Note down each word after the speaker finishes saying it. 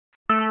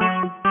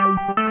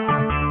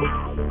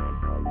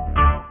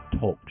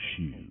Talk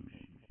Show.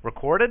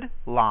 Recorded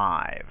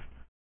live.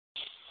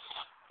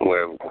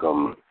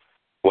 Welcome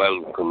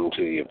to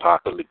the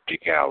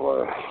Apocalyptic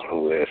Hour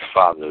with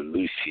Father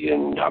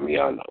Lucian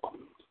Damiano.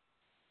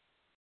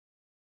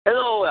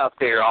 Hello out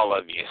there, all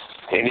of you.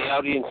 In the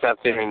audience out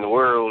there in the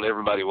world,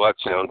 everybody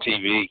watching on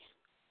TV.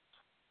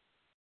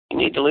 You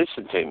need to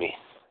listen to me.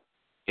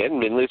 You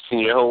haven't been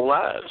listening your whole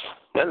lives.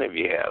 None of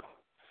you have.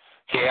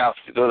 Chaos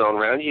is going on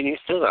around you and you're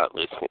still not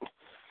listening.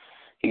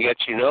 You got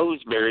your nose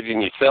buried in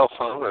your cell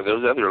phone or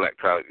those other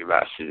electronic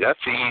devices. I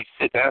see you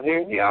sitting out here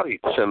in the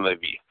audience, some of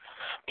you,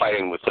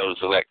 playing with those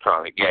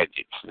electronic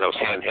gadgets, those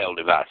handheld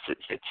devices.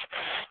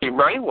 You're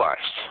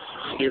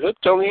brainwashed. You're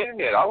hooked on the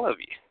internet, all of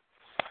you.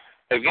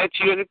 They've got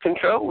you under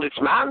control. It's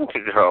mind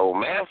control,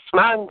 mass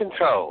mind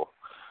control.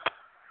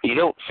 You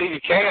don't see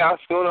the chaos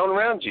going on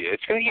around you.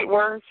 It's going to get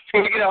worse. It's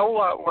going to get a whole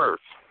lot worse.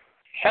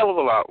 Hell of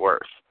a lot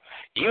worse.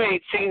 You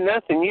ain't seen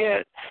nothing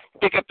yet.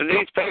 Pick up the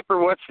newspaper,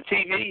 watch the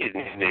TV,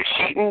 and there's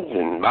shootings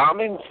and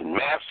bombings and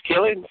mass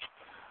killings.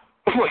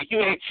 Well,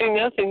 you ain't seen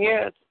nothing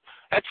yet.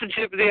 That's the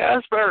tip of the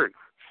iceberg.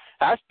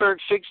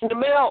 Iceberg's fixing to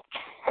melt.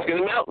 It's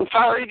going to melt in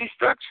fiery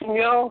destruction,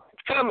 y'all.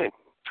 It's coming.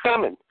 It's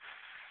coming.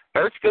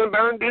 Earth's going to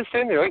burn to the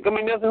center. There ain't going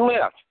to be nothing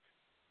left.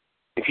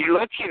 If you're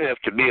lucky enough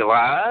to be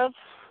alive,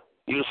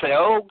 you'll say,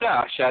 oh,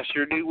 gosh, I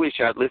sure do wish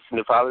I'd listened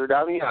to Father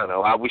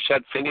Damiano. I wish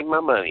I'd sent him my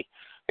money.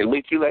 It'll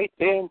be too late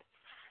then.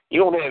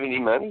 You won't have any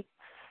money.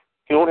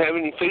 You won't have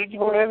any food. You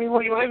won't have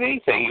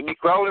anything. You'll be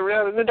crawling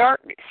around in the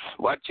darkness,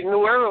 watching the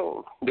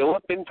world go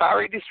up in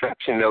fiery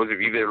destruction. Those of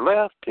you that are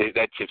left, if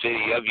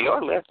any of you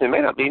are left, there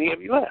may not be any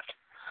of you left.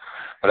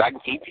 But I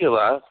can keep you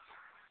alive.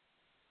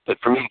 But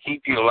for me to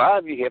keep you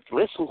alive, you have to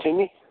listen to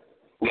me.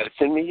 You got to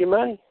send me your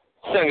money.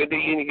 It's not going to do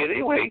you any good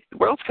anyway. The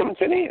world's coming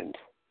to an end.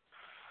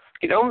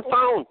 Get on the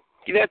phone.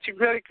 Get out your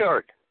credit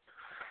card.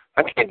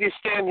 I can't just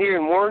stand here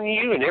and warn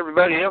you and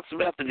everybody else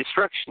about the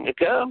destruction to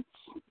come,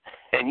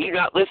 and you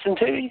not listen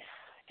to me.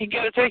 You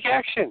got to take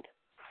action.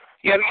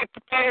 You got to get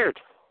prepared.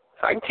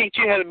 I can teach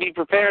you how to be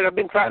prepared. I've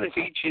been trying to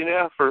teach you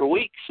now for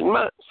weeks and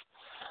months.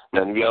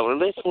 None of y'all are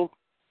listening.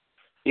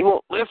 You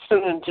won't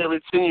listen until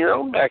it's in your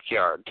own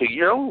backyard, till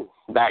your own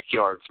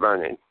backyard's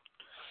burning.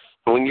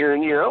 When you're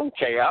in your own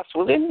chaos,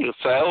 well, then you'll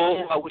say,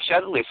 oh, I wish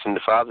I'd listened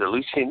to Father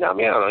Lucian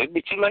Damiano. It'd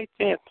be too late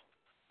then.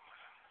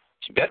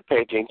 So you better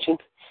pay attention.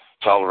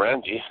 It's all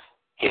around you.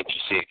 Can't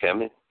you see it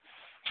coming?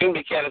 It's going to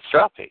be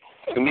catastrophic.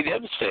 It's going to be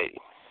devastating.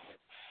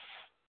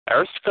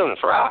 Earth's going to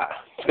fry.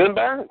 It's going to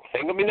burn.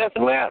 Ain't going to be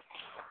nothing left.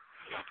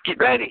 Get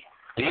ready.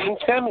 The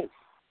end's coming.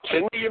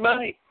 Send me your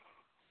money.